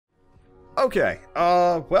Okay,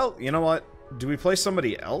 well, you know what? Do we play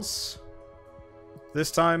somebody else this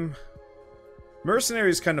time? Mercenary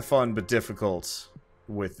is kind of fun, but difficult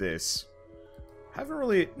with this. Haven't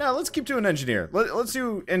really... No, let's keep doing engineer. Let's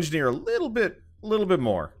do engineer a little bit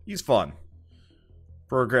more. He's fun.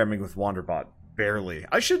 Programming with Wanderbot. Barely.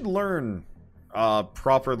 I should learn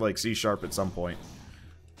proper, like, C# at some point.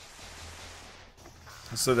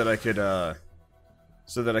 So that I could,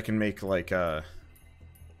 so that I can make, like,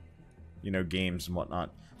 you know, games and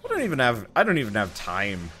whatnot. I don't even have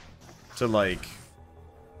time to, like,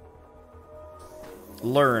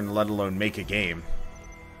 learn, let alone make a game.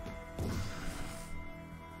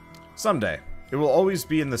 Someday. It will always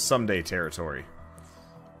be in the someday territory.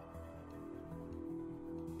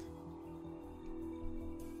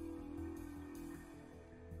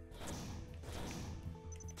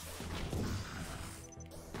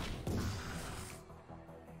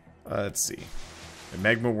 Let's see. The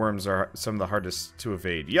magma worms are some of the hardest to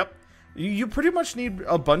evade. Yep. You pretty much need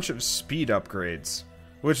a bunch of speed upgrades.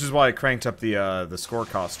 Which is why I cranked up the score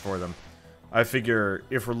cost for them. I figure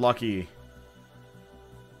if we're lucky...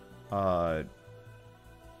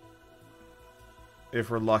 if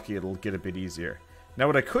we're lucky, it'll get a bit easier. Now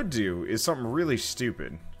what I could do is something really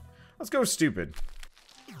stupid. Let's go stupid.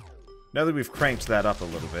 Now that we've cranked that up a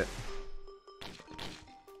little bit.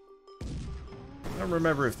 I don't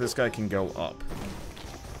remember if this guy can go up.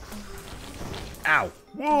 Ow!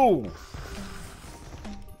 Whoa!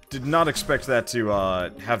 Did not expect that to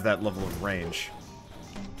have that level of range.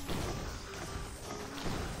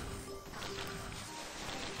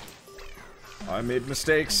 I made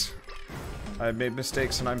mistakes. I made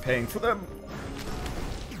mistakes and I'm paying for them.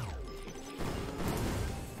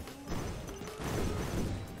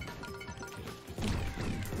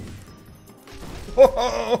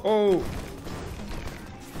 Whoa!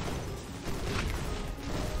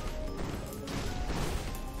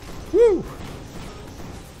 Woo!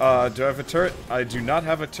 Do I have a turret? I do not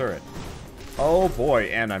have a turret. Oh boy,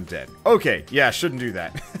 and I'm dead. Okay, yeah, shouldn't do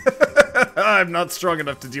that. I'm not strong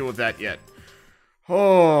enough to deal with that yet.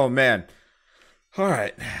 Oh man.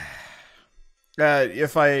 Alright.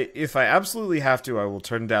 If I absolutely have to, I will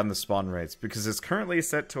turn down the spawn rates, because it's currently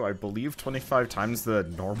set to, I believe, 25 times the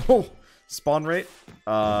normal spawn rate.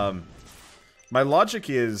 My logic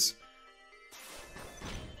is...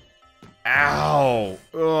 Ow!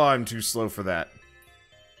 Oh, I'm too slow for that.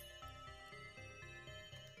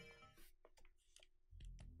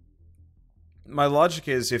 My logic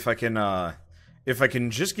is if I can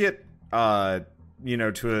just get, you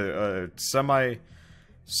know, to a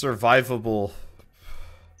semi-survivable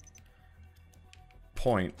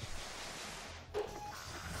point.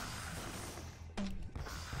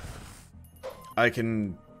 I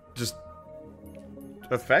can just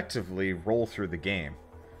effectively roll through the game.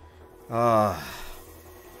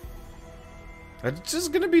 It's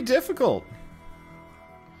just gonna be difficult.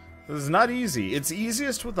 This is not easy. It's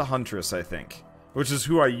easiest with the Huntress, I think. Which is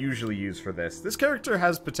who I usually use for this. This character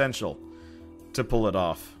has potential to pull it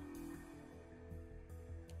off.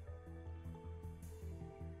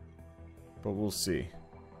 But we'll see.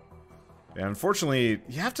 Yeah, unfortunately,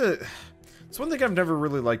 you have to... It's one thing I've never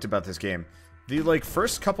really liked about this game. The, like,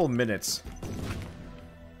 first couple minutes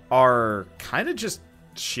are kind of just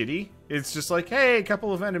shitty. It's just like, hey, a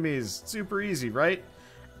couple of enemies. Super easy, right?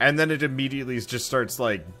 And then it immediately just starts,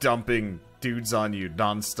 like, dumping dudes on you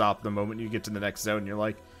non-stop the moment you get to the next zone. You're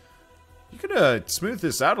like, you could smooth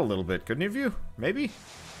this out a little bit, couldn't you? Maybe?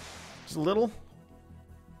 Just a little?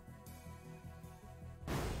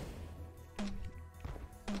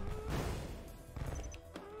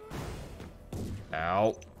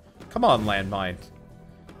 Ow. Come on, landmine.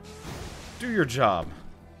 Do your job.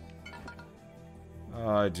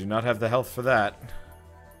 I do not have the health for that.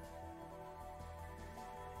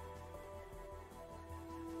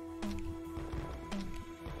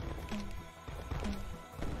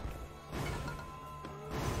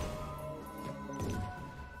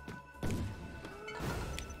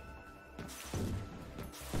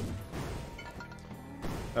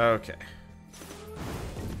 Okay.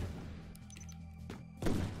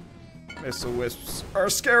 Missile wisps are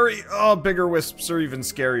scary. Oh, bigger wisps are even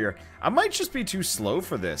scarier. I might just be too slow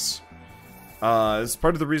for this. It's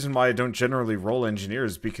part of the reason why I don't generally roll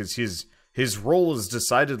engineers, because his roll is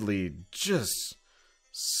decidedly just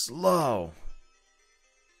slow.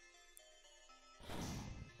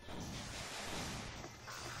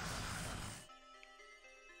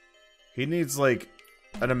 He needs, like,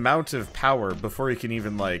 an amount of power before he can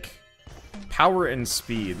even, like, power and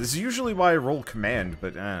speed. This is usually why I roll command,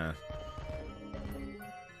 but,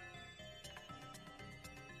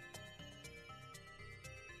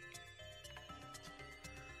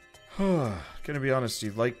 Gonna be honest,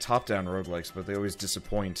 you like top-down roguelikes, but they always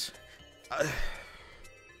disappoint.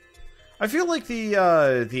 I feel like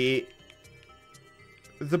the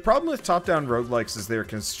problem with top-down roguelikes is they're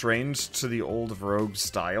constrained to the old Rogue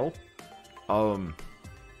style.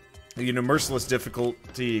 You know, merciless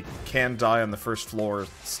difficulty, can die on the first floor,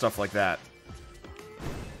 stuff like that.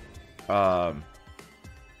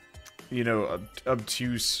 You know,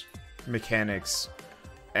 obtuse mechanics,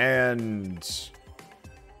 and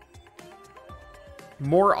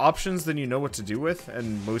more options than you know what to do with,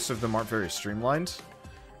 and most of them aren't very streamlined.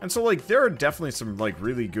 And so, like, there are definitely some, like,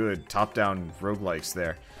 really good top-down roguelikes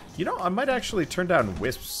there. You know, I might actually turn down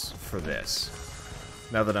Wisps for this,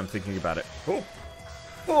 now that I'm thinking about it. Oh!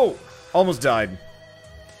 Oh! Almost died.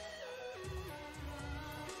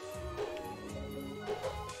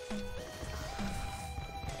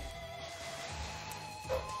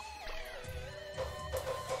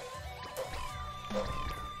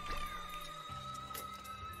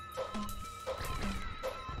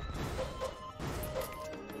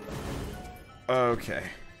 Okay.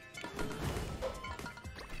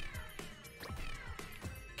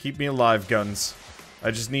 Keep me alive, guns.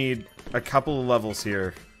 I just need a couple of levels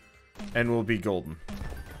here, and we'll be golden.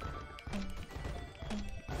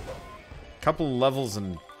 Couple of levels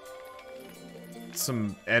and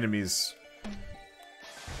some enemies.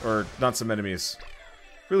 Or, not some enemies.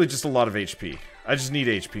 Really just a lot of HP. I just need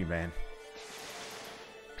HP, man.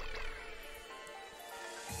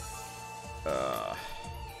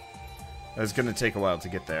 It's gonna take a while to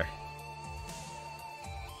get there.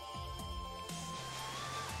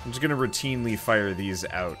 I'm just gonna routinely fire these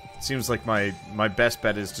out. Seems like my best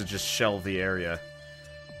bet is to just shell the area.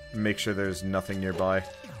 Make sure there's nothing nearby.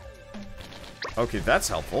 Okay, that's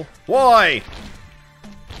helpful. Why?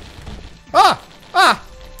 Ah! Ah!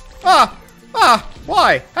 Ah! Ah!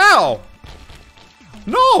 Why? How?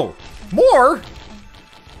 No! More?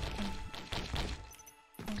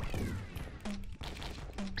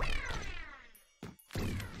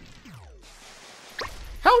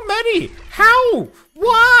 How many? How?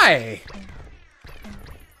 Why?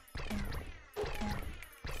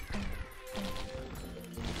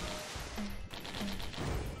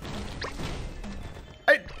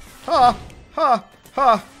 Ha! Ha!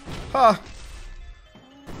 Ha! Ha!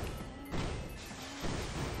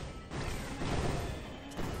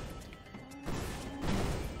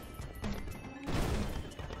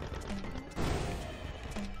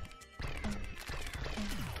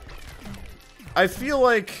 I feel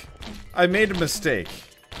like I made a mistake.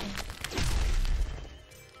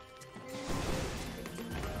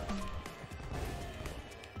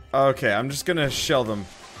 Okay, I'm just gonna shell them.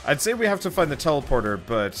 I'd say we have to find the teleporter,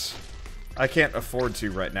 but I can't afford to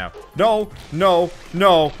right now. No, no,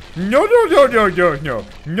 no, no, no, no, no, no, no,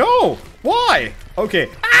 no! Why? Okay.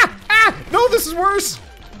 Ah! Ah! No, this is worse!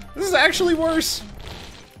 This is actually worse!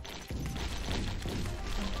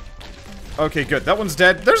 Okay, good. That one's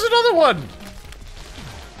dead. There's another one!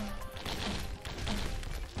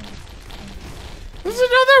 There's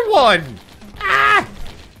another one! Ah!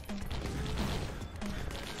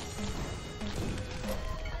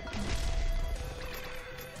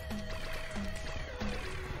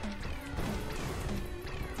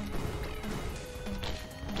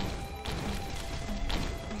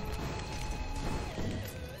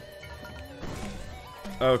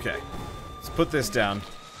 Okay. Let's put this down.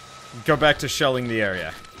 Go back to shelling the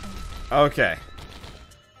area. Okay.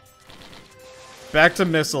 Back to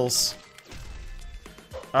missiles.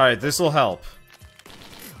 Alright, this will help.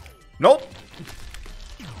 Nope!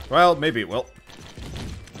 Well, maybe it will.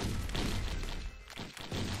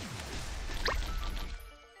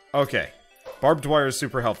 Okay. Barbed wire is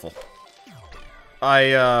super helpful.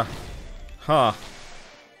 Huh.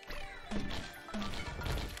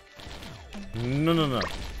 No, no, no.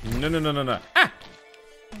 No, no, no, no, no. Ah!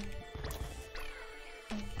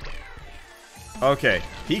 Okay,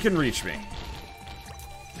 he can reach me.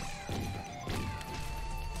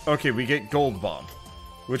 Okay, we get Gold Bomb,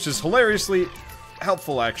 which is hilariously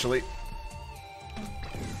helpful, actually.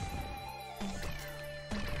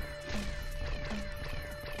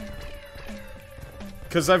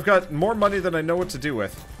 Because I've got more money than I know what to do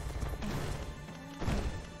with.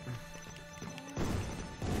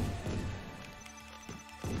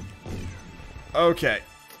 Okay.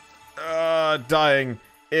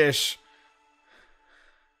 Dying-ish.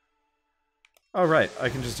 Oh, right. I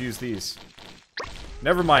can just use these.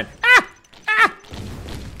 Never mind. Ah! Ah!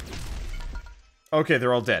 Okay,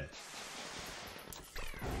 they're all dead.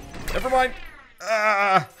 Never mind.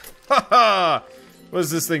 Ah! Ha ha! What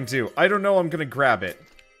does this thing do? I don't know. I'm gonna grab it.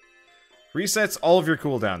 Resets all of your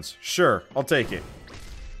cooldowns. Sure, I'll take it.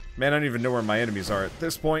 Man, I don't even know where my enemies are at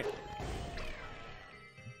this point.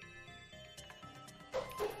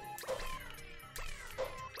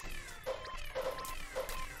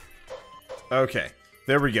 Okay,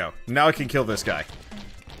 there we go. Now I can kill this guy.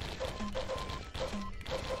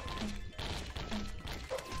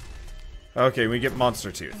 Okay, we get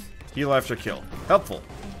Monster Tooth. Heal after kill. Helpful.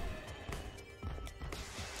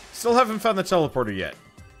 Still haven't found the teleporter yet.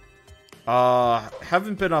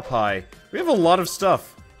 Haven't been up high. We have a lot of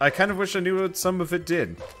stuff. I kind of wish I knew what some of it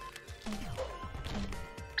did.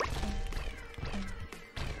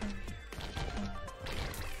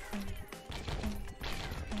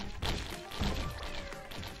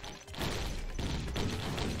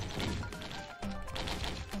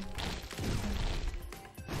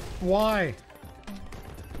 Why?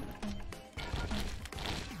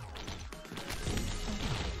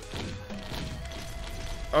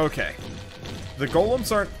 Okay. The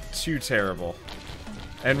golems aren't too terrible.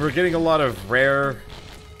 And we're getting a lot of rare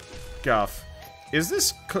guff. Is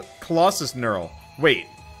this Colossus Knurl? Wait.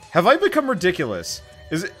 Have I become ridiculous?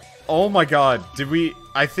 Is it... Oh my god. Did we...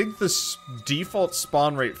 I think the default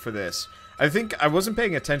spawn rate for this... I think... I wasn't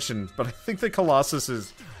paying attention, but I think the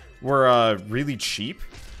Colossuses were, really cheap.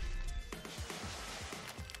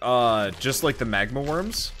 Just like the magma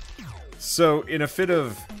worms. So, in a fit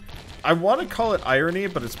of... I want to call it irony,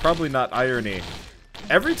 but it's probably not irony.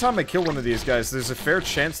 Every time I kill one of these guys, there's a fair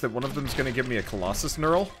chance that one of them is going to give me a Colossus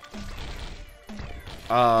Knurl.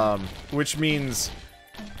 Which means...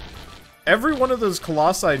 every one of those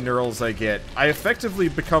Colossi Knurls I get, I effectively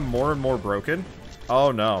become more and more broken.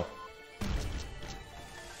 Oh no.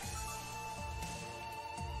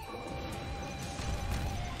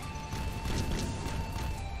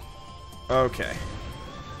 Okay.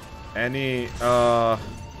 Any, well,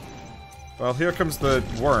 here comes the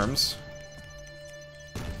worms.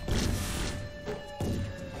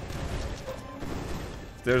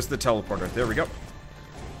 There's the teleporter. There we go.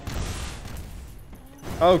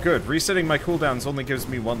 Oh, good. Resetting my cooldowns only gives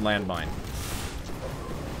me one landmine.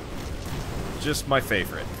 Just my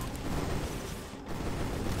favorite.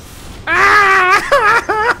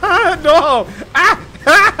 Ah! No! Ah!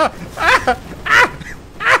 Ah! Ah!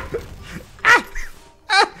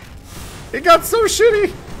 Ah! It got so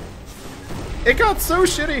shitty! It got so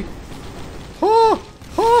shitty! Oh!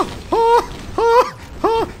 Oh! Oh! Oh!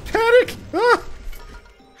 Oh! Panic! Ah!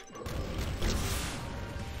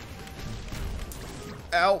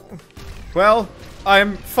 Ow. Well,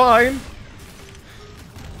 I'm fine.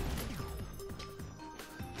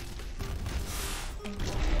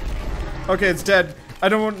 Okay, it's dead. I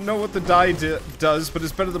don't know what the die does, but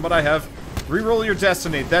it's better than what I have. Reroll your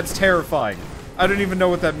destiny. That's terrifying. I don't even know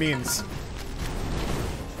what that means.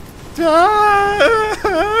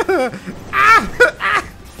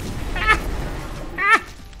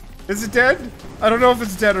 Is it dead? I don't know if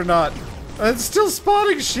it's dead or not. It's still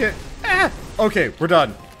spawning shit. Okay, we're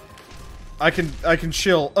done. I can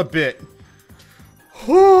chill a bit.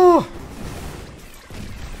 What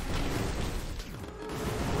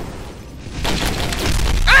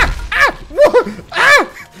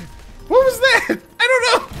was that? I don't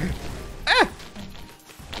know.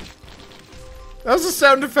 That was a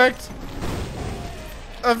sound effect.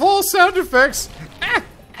 Of all sound effects.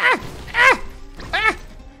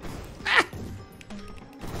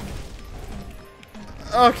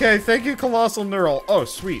 Okay, thank you, Colossal Knurl. Oh,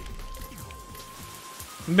 sweet.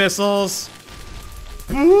 Missiles.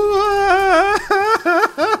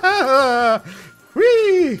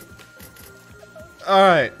 Whee!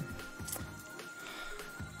 Alright.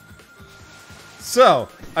 So,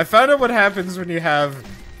 I found out what happens when you have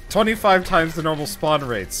 25 times the normal spawn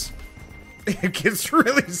rates. It gets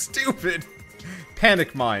really stupid.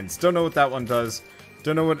 Panic mines. Don't know what that one does.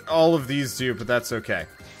 Don't know what all of these do, but that's okay.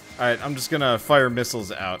 Alright, I'm just gonna fire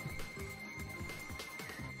missiles out.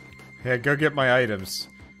 Yeah, go get my items.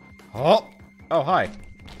 Oh! Oh, hi.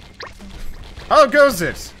 How goes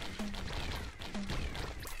it?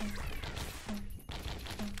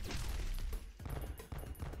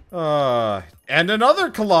 And another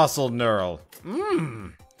Colossal Knurl.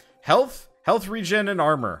 Health, regen, and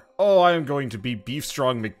armor. Oh, I am going to be Beef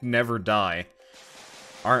Strong McNever Die.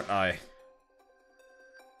 Aren't I?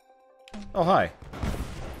 Oh, hi.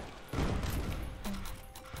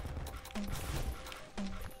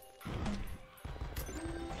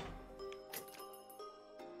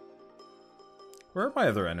 Where are my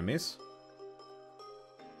other enemies?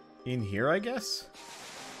 In here, I guess?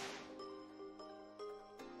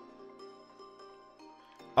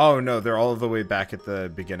 Oh no, they're all the way back at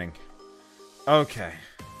the beginning. Okay.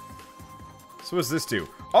 So what does this do?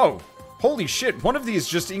 Oh! Holy shit, one of these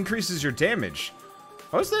just increases your damage.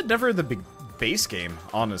 Why was that never the big base game,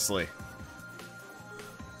 honestly?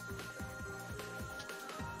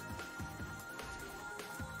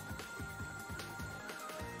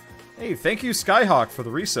 Hey, thank you, Skyhawk, for the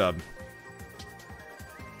resub.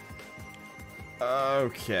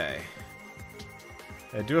 Okay.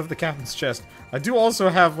 I do have the captain's chest. I do also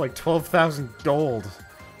have, like, 12,000 gold.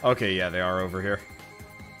 Okay, yeah, they are over here.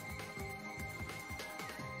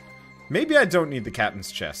 Maybe I don't need the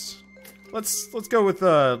captain's chest. Let's go with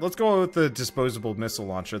the disposable missile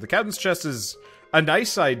launcher. The captain's chest is a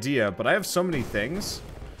nice idea, but I have so many things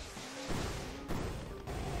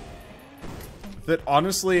that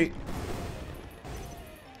honestly,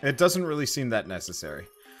 it doesn't really seem that necessary.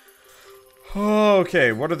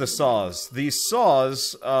 Okay, what are the saws? The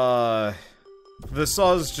saws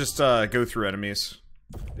just go through enemies.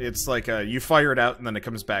 It's like you fire it out and then it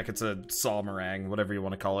comes back. It's a saw meringue, whatever you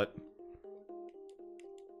want to call it.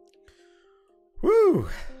 Woo!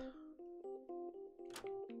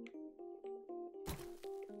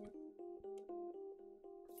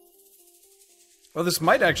 Well, this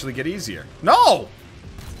might actually get easier. No!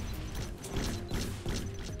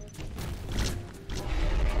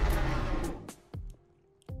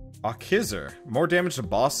 Akizer. More damage to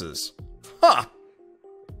bosses. Huh!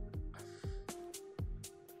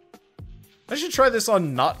 I should try this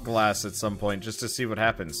on not glass at some point, just to see what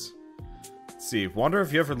happens. Let's see. Wonder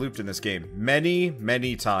if you ever looped in this game. Many,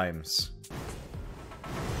 many times.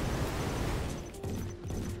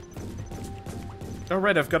 Oh,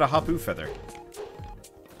 right, I've got a Hapu feather.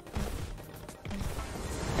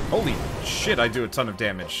 Holy shit, I do a ton of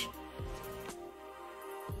damage.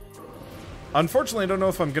 Unfortunately, I don't know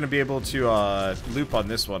if I'm going to be able to loop on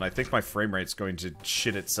this one. I think my frame rate's going to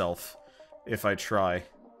shit itself if I try.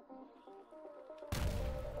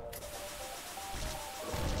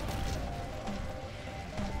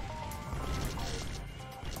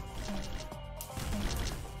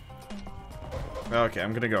 Okay,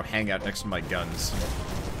 I'm gonna go hang out next to my guns.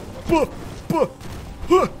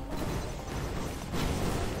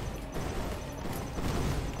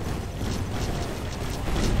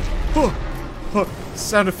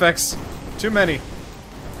 Sound effects. Too many.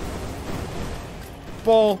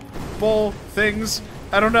 Bowl, things.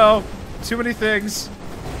 I don't know. Too many things.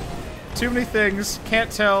 Too many things.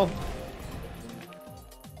 Can't tell.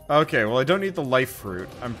 Okay, well I don't need the life fruit.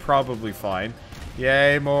 I'm probably fine.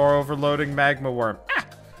 Yay, more overloading magma worm. Ah!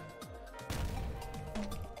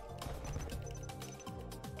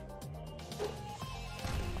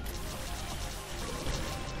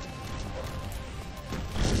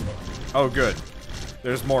 Oh, good.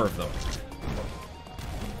 There's more of them.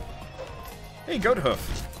 Hey, goat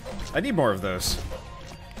hoof. I need more of those.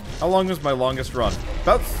 How long was my longest run?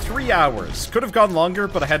 About 3 hours. Could have gone longer,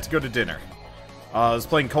 but I had to go to dinner. I was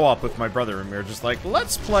playing co-op with my brother, and we were just like,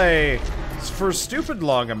 let's play for stupid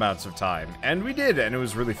long amounts of time. And we did, and it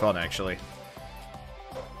was really fun, actually.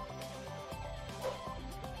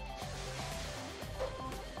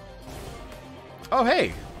 Oh,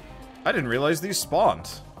 hey! I didn't realize these spawned.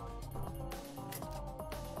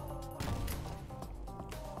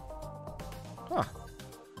 Huh.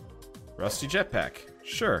 Rusty jetpack.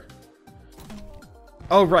 Sure.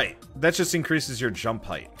 Oh, right. That just increases your jump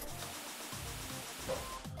height.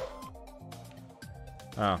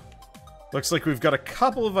 Oh. Looks like we've got a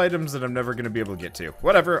couple of items that I'm never going to be able to get to.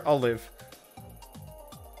 Whatever, I'll live.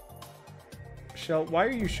 Shell, why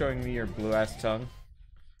are you showing me your blue-ass tongue?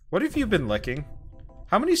 What have you been licking?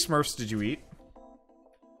 How many Smurfs did you eat?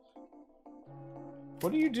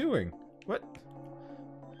 What are you doing? What?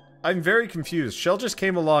 I'm very confused. Shell just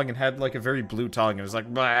came along and had, like, a very blue tongue and was like,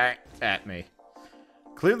 blah, at me.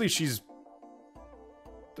 Clearly she's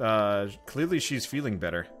feeling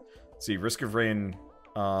better. Let's see, Risk of Rain...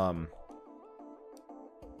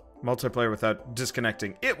 multiplayer without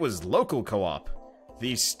disconnecting. It was local co-op.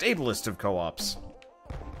 The stablest of co-ops.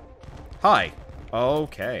 Hi.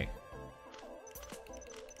 Okay.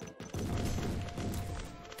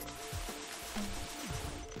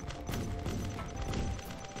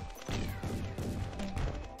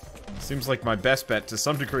 Seems like my best bet to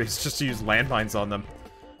some degree is just to use landmines on them.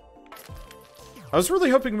 I was really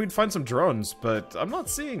hoping we'd find some drones, but I'm not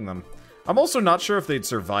seeing them. I'm also not sure if they'd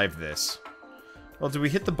survive this. Well, do we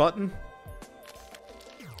hit the button?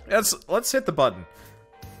 Let's hit the button.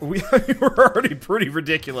 We're already pretty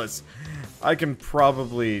ridiculous. I can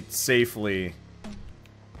probably safely...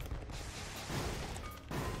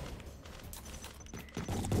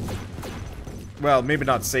 Well, maybe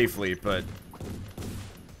not safely, but...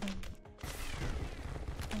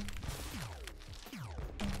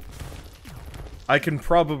 I can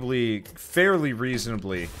probably fairly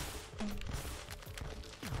reasonably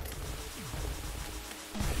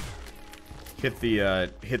hit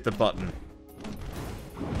the button.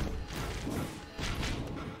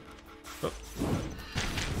 Oh.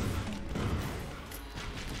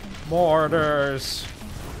 Mortars.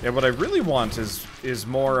 Yeah, what I really want is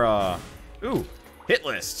more ooh, hit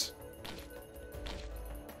list.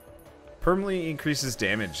 Permanently increases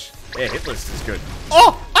damage. Yeah, hit list is good.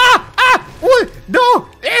 Oh! Ah! Ah! What? No!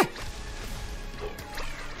 Eh!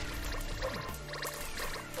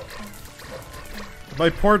 My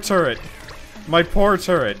poor turret. My poor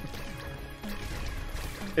turret.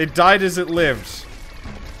 It died as it lived.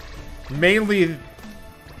 Mainly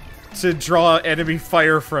to draw enemy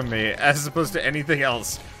fire from me, as opposed to anything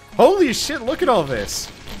else. Holy shit, look at all this.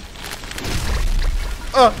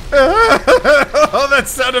 Oh, that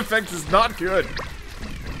sound effect is not good.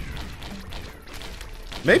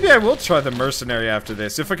 Maybe I will try the mercenary after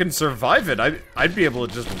this. If I can survive it, I'd be able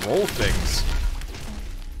to just roll things.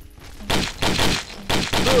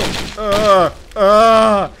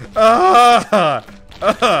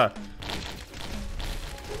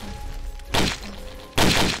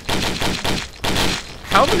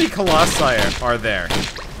 How many colossi are there?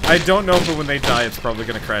 I don't know, but when they die, it's probably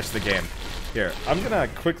gonna crash the game. Here, I'm gonna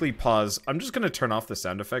quickly pause. I'm just gonna turn off the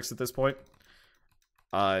sound effects at this point.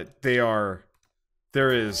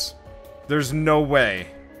 There's no way.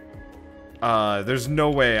 There's no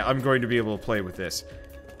way I'm going to be able to play with this.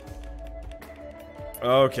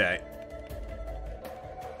 Okay.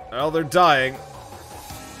 Well, they're dying.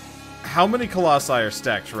 How many colossi are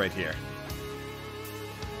stacked right here?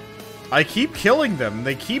 I keep killing them,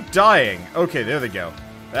 they keep dying. Okay, there they go.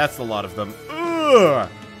 That's a lot of them. Ugh!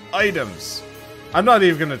 Items. I'm not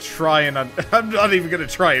even gonna try and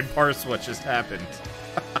parse what just happened.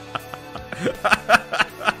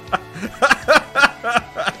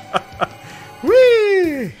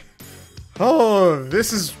 Whee! Oh,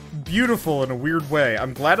 this is beautiful in a weird way.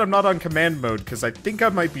 I'm glad I'm not on command mode, because I think I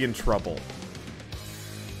might be in trouble.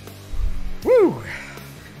 Woo!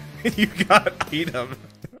 You got item.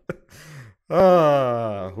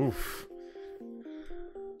 Oof.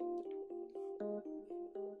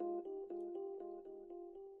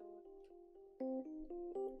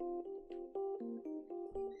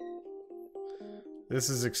 This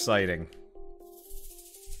is exciting.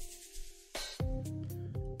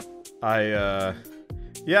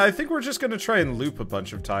 Yeah, I think we're just gonna try and loop a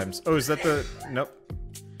bunch of times. Oh, is that the... Nope.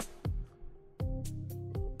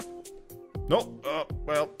 Nope. Oh,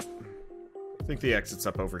 well. I think the exit's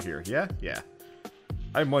up over here. Yeah? Yeah.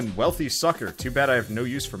 I'm one wealthy sucker. Too bad I have no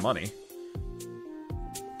use for money.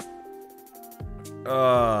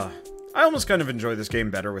 I almost kind of enjoy this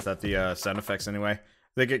game better without the sound effects anyway.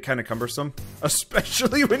 They get kind of cumbersome.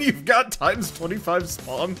 Especially when you've got times 25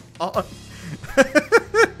 spawn on.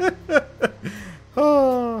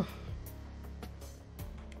 Oh.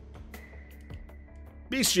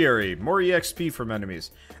 Bestiary. More EXP from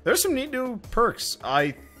enemies. There's some neat new perks.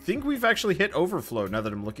 I think we've actually hit overflow now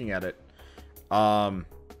that I'm looking at it. Hello,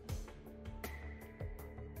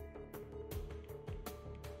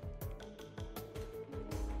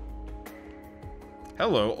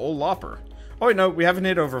 old Lopper. Oh wait, no, we haven't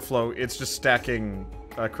hit overflow. It's just stacking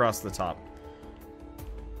across the top.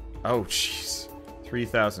 Oh, jeez.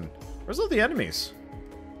 3,000. Where's all the enemies?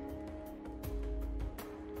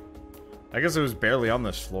 I guess it was barely on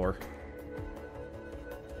this floor.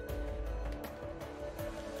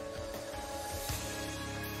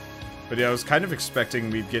 But yeah, I was kind of expecting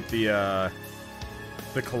we'd get the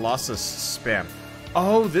Colossus spam.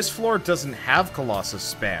 Oh, this floor doesn't have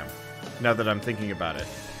Colossus spam, now that I'm thinking about it.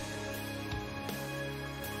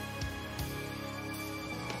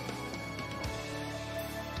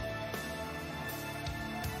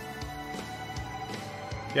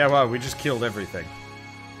 Yeah, wow, we just killed everything.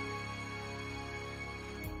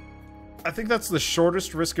 I think that's the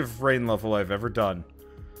shortest Risk of Rain level I've ever done.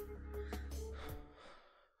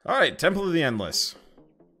 Alright, Temple of the Endless.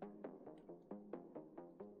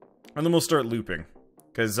 And then we'll start looping.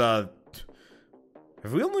 Because, have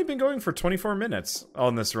we only been going for 24 minutes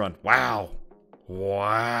on this run? Wow.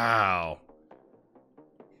 Wow.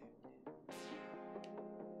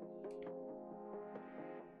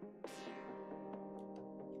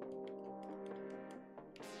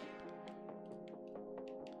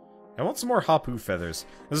 I want some more Hapu feathers.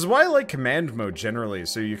 This is why I like command mode generally,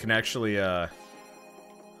 so you can actually,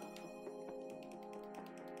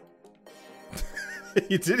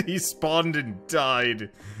 he spawned and died.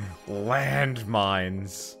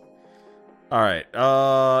 Landmines. Alright,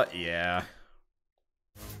 yeah.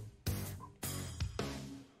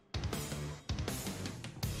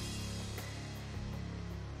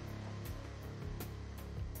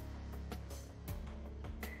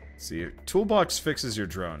 See, toolbox fixes your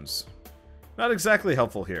drones. Not exactly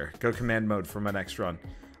helpful here. Go command mode for my next run.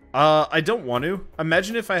 I don't want to.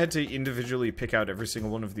 Imagine if I had to individually pick out every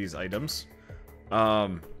single one of these items.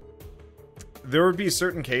 There would be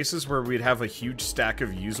certain cases where we'd have a huge stack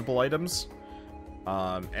of usable items.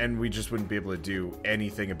 And we just wouldn't be able to do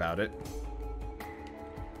anything about it.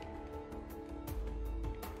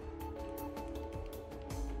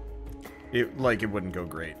 It wouldn't go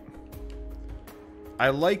great. I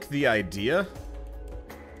like the idea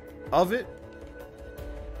of it,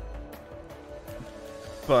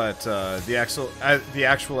 but the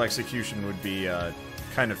actual execution would be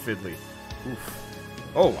kind of fiddly. Oof.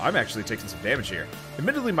 Oh, I'm actually taking some damage here.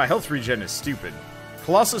 Admittedly, my health regen is stupid.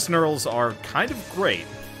 Colossus knurls are kind of great.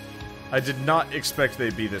 I did not expect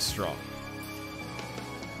they'd be this strong.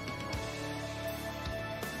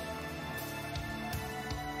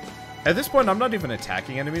 At this point, I'm not even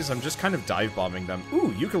attacking enemies, I'm just kind of dive bombing them.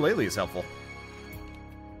 Ooh, ukulele is helpful.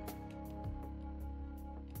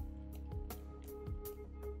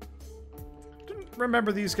 Didn't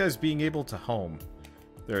remember these guys being able to home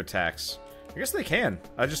their attacks. I guess they can.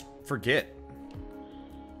 I just forget.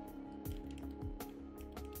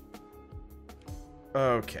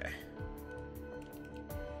 Okay.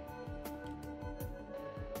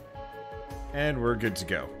 And we're good to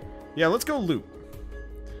go. Yeah, let's go loot.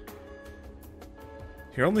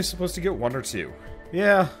 You're only supposed to get 1 or 2.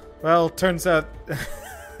 Yeah, well, turns out...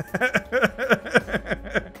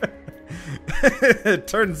 it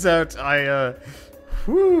turns out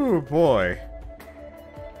whew, boy.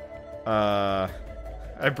 I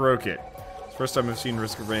broke it. It's the first time I've seen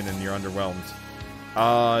Risk of Rain and you're underwhelmed.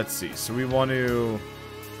 Let's see. So we want to...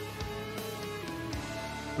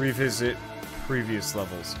 revisit previous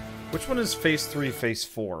levels. Which one is Phase 3, Phase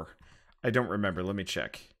 4? I don't remember. Let me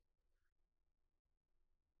check.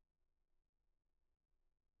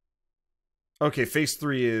 Okay, Phase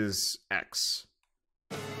 3 is X.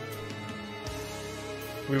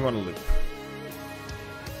 We want to loop.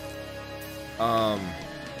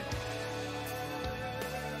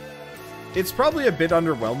 It's probably a bit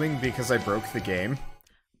underwhelming because I broke the game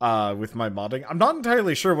with my modding. I'm not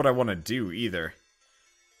entirely sure what I want to do either.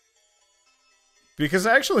 Because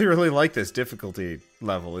I actually really like this difficulty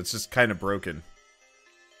level. It's just kind of broken.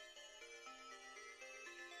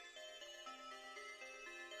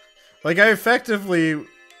 Like, I effectively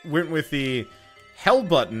went with the hell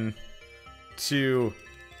button to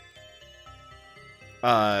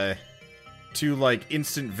like,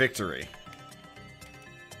 instant victory.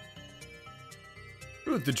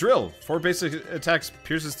 Ooh, the drill. 4 basic attacks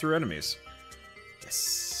pierces through enemies.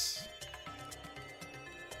 Yes.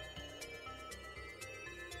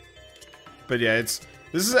 But yeah, this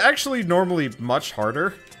is actually normally much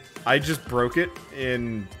harder. I just broke it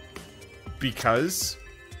because...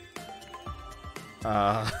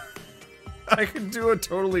 I can do a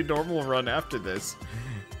totally normal run after this.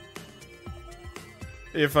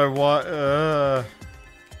 If I want,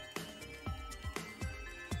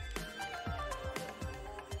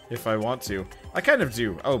 if I want to. I kind of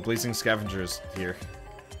do. Oh, Blazing Scavengers here.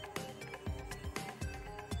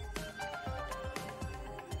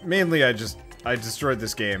 Mainly, I destroyed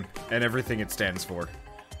this game and everything it stands for.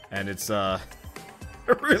 And it's,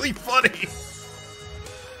 really funny.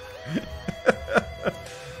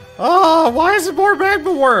 Oh, why is it more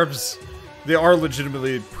magma worms? They are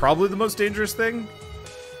legitimately probably the most dangerous thing.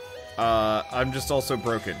 I'm just also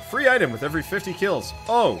broken. Free item with every 50 kills.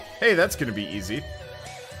 Oh, hey, that's gonna be easy.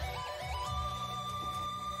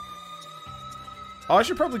 Oh, I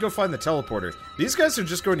should probably go find the teleporter. These guys are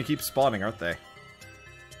just going to keep spawning, aren't they?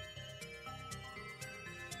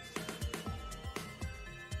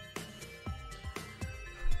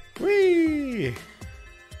 Whee!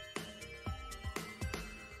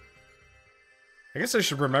 I guess I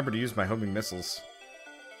should remember to use my homing missiles.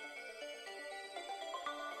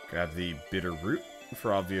 Grab the bitter root,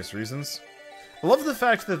 for obvious reasons. I love the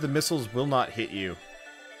fact that the missiles will not hit you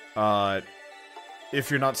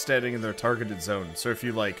if you're not standing in their targeted zone. So if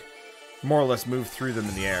you, like, more or less move through them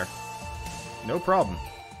in the air. No problem.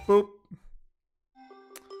 Boop.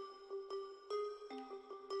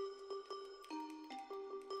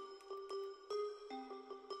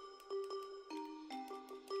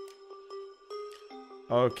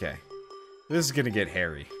 Okay. This is gonna get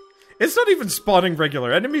hairy. It's not even spawning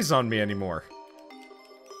regular enemies on me anymore.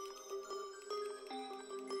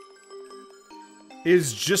 It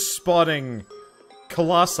is just spawning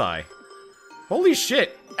colossi. Holy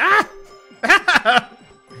shit! Ah!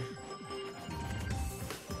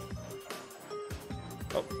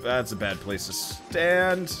 Oh, that's a bad place to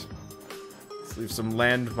stand. Let's leave some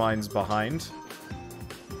landmines behind.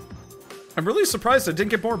 I'm really surprised I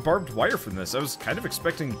didn't get more barbed wire from this. I was kind of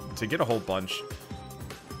expecting to get a whole bunch.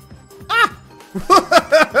 Ah!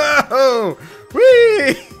 Whoa!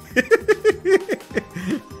 Whee!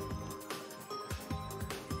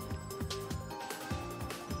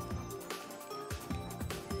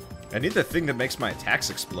 I need the thing that makes my attacks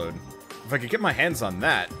explode. If I could get my hands on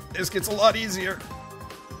that, this gets a lot easier.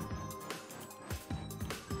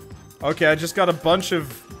 Okay, I just got a bunch of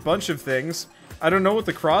things. I don't know what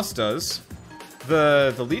the cross does.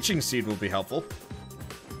 The leeching seed will be helpful.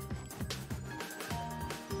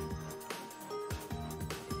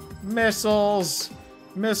 Missiles!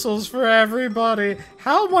 Missiles for everybody!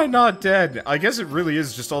 How am I not dead? I guess it really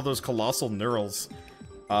is just all those colossal knurls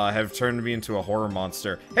have turned me into a horror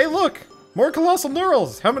monster. Hey look! More colossal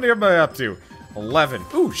knurls! How many am I up to? 11.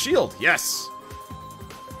 Ooh, shield! Yes!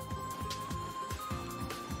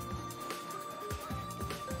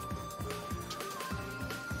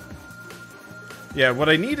 Yeah, what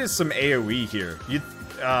I need is some AoE here.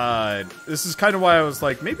 This is kind of why I was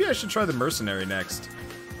like, maybe I should try the mercenary next.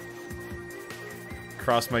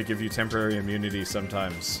 Cross might give you temporary immunity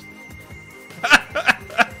sometimes.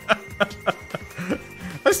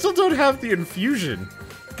 I still don't have the infusion.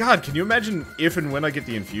 God, can you imagine if and when I get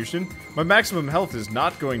the infusion? My maximum health is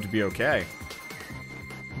not going to be okay.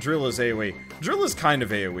 Drill is AoE. Drill is kind of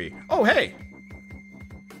AoE. Oh, hey!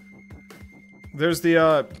 There's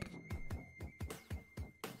the,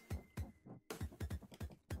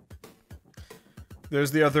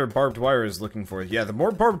 There's the other barbed wire is looking for. Yeah, the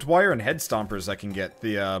more barbed wire and head stompers I can get,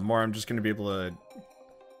 the more I'm just going to be able to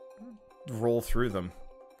roll through them.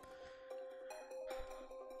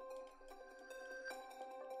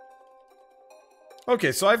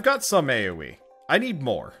 Okay, so I've got some AoE. I need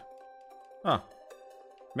more. Huh.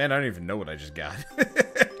 Man, I don't even know what I just got.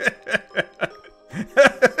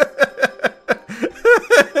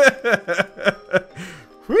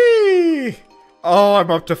 Whee! Oh, I'm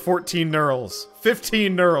up to 14 knurls.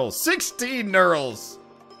 15 knurls. 16 knurls!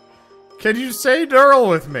 Can you say knurl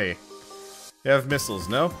with me? You have missiles,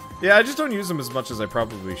 no? Yeah, I just don't use them as much as I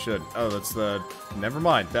probably should. Oh, that's the... Never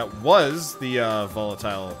mind. That was the,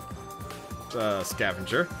 volatile...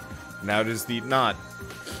 scavenger. Now it is the not.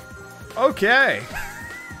 Okay.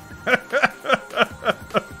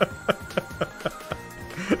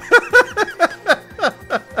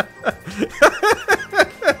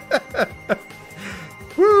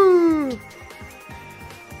 Woo!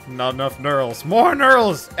 Not enough knurls. More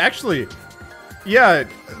knurls! Actually, yeah,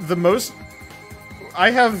 the most...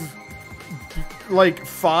 I have, like,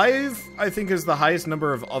 5, I think is the highest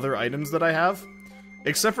number of other items that I have.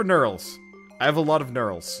 Except for knurls. I have a lot of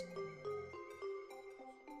knurls.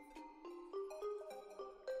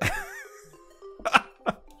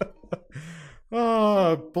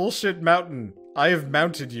 Oh, bullshit mountain. I have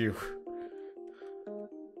mounted you.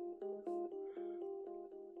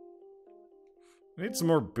 I need some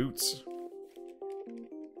more boots.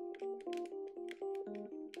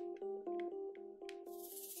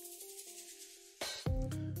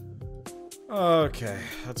 Okay,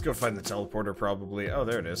 let's go find the teleporter probably. Oh,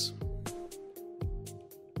 there it is.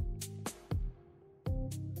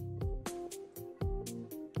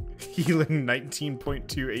 Healing 19.2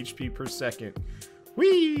 HP per second.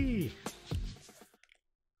 Whee!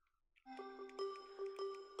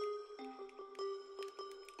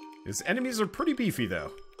 His enemies are pretty beefy, though.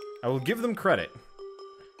 I will give them credit.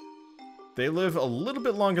 They live a little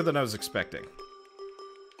bit longer than I was expecting.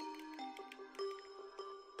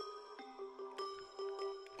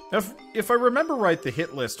 If I remember right, the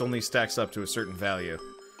hit list only stacks up to a certain value.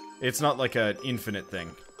 It's not like an infinite thing.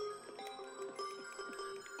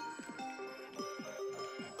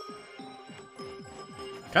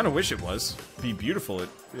 Kinda wish it was. Be beautiful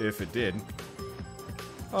if it did.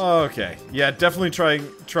 Okay. Yeah, definitely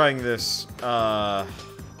trying this,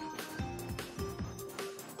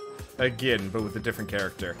 again, but with a different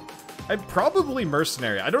character. I'd probably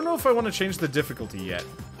mercenary. I don't know if I want to change the difficulty yet.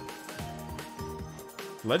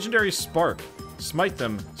 Legendary Spark. Smite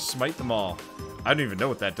them all. I don't even know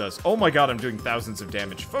what that does. Oh my god, I'm doing thousands of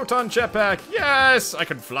damage. Photon jetpack! Yes! I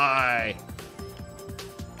can fly!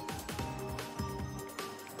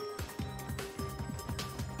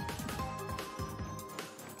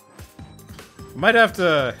 Might have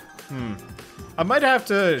to... I might have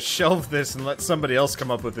to shelve this and let somebody else come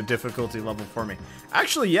up with a difficulty level for me.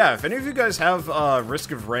 Actually, yeah, if any of you guys have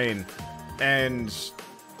Risk of Rain and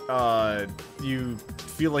you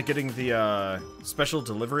feel like getting the special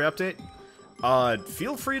delivery update,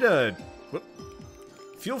 feel free to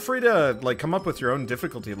like come up with your own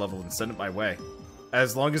difficulty level and send it my way,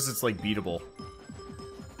 as long as it's like beatable.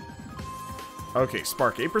 Okay,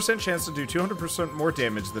 spark. 8% chance to do 200% more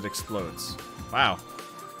damage that explodes. Wow.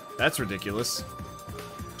 That's ridiculous.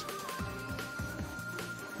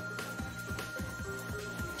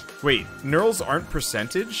 Wait, knurls aren't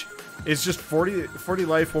percentage? It's just 40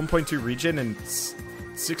 life, 1.2 regen, and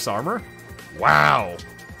 6 armor? Wow.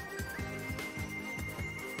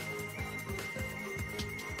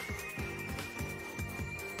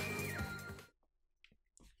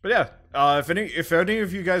 But yeah, if any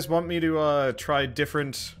of you guys want me to try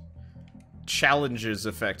different challenges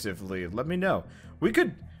effectively, let me know. We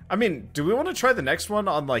could, I mean, do we want to try the next one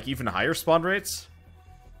on like even higher spawn rates?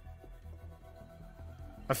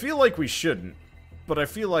 I feel like we shouldn't, but I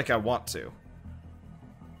feel like I want to.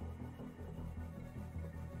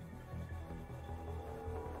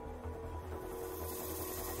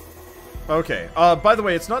 Okay, by the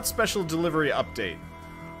way, it's not special delivery update.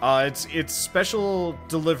 It's special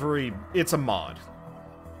delivery, it's a mod.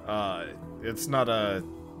 It's not a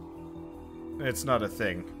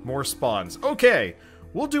thing. More spawns. Okay,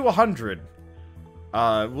 we'll do 100.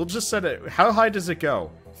 We'll just set it, how high does it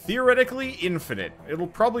go? Theoretically, infinite. It'll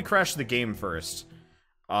probably crash the game first,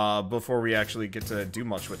 before we actually get to do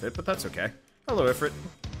much with it, but that's okay. Hello, Ifrit.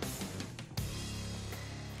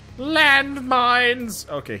 Landmines!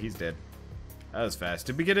 Okay, he's dead. That was fast.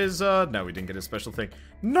 Did we get his, no, we didn't get his special thing.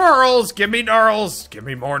 Knurls! Give me knurls! Give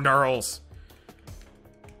me more knurls!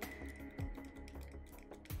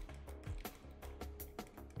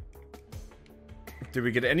 Did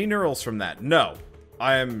we get any knurls from that? No.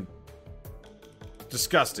 I am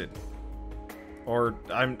disgusted. Or,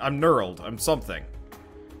 I'm knurled. I'm something.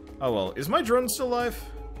 Oh well. Is my drone still alive?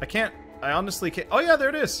 I honestly can't. Oh yeah, there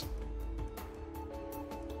it is!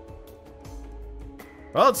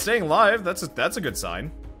 Well, it's staying alive. That's a good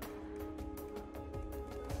sign.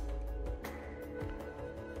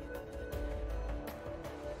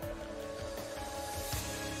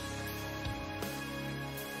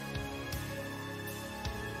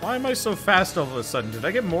 Why am I so fast all of a sudden? Did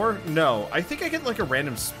I get more? No. I think I get like a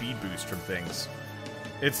random speed boost from things.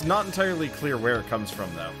 It's not entirely clear where it comes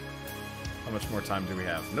from, though. How much more time do we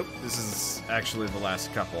have? Nope. This is actually the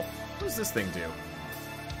last couple. What does this thing do?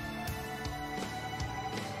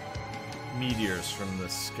 Meteors from the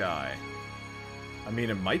sky. I mean,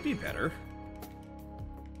 it might be better.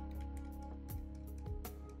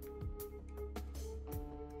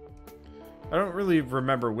 I don't really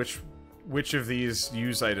remember which of these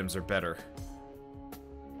use items are better.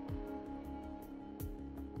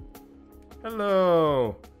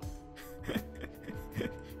 Hello.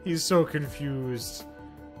 He's so confused.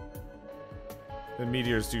 The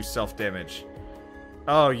meteors do self-damage.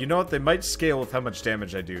 Oh, you know what? They might scale with how much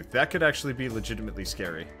damage I do. That could actually be legitimately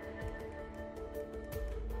scary.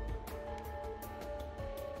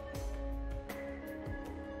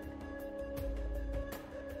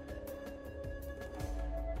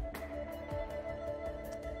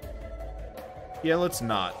 Yeah, let's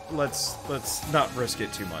not. Let's not risk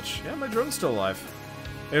it too much. Yeah, my drone's still alive.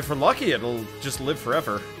 If we're lucky, it'll just live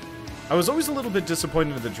forever. I was always a little bit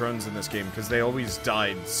disappointed in the drones in this game because they always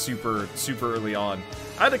died super early on.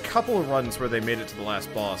 I had a couple of runs where they made it to the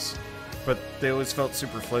last boss, but they always felt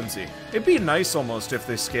super flimsy. It'd be nice almost if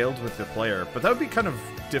they scaled with the player, but that would be kind of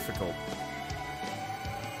difficult.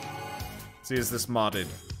 See, is this modded?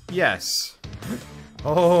 Yes.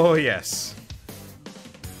 Oh, yes.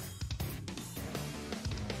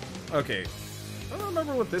 Okay. I don't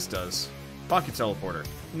remember what this does. Pocket teleporter.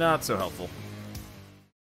 Not so helpful.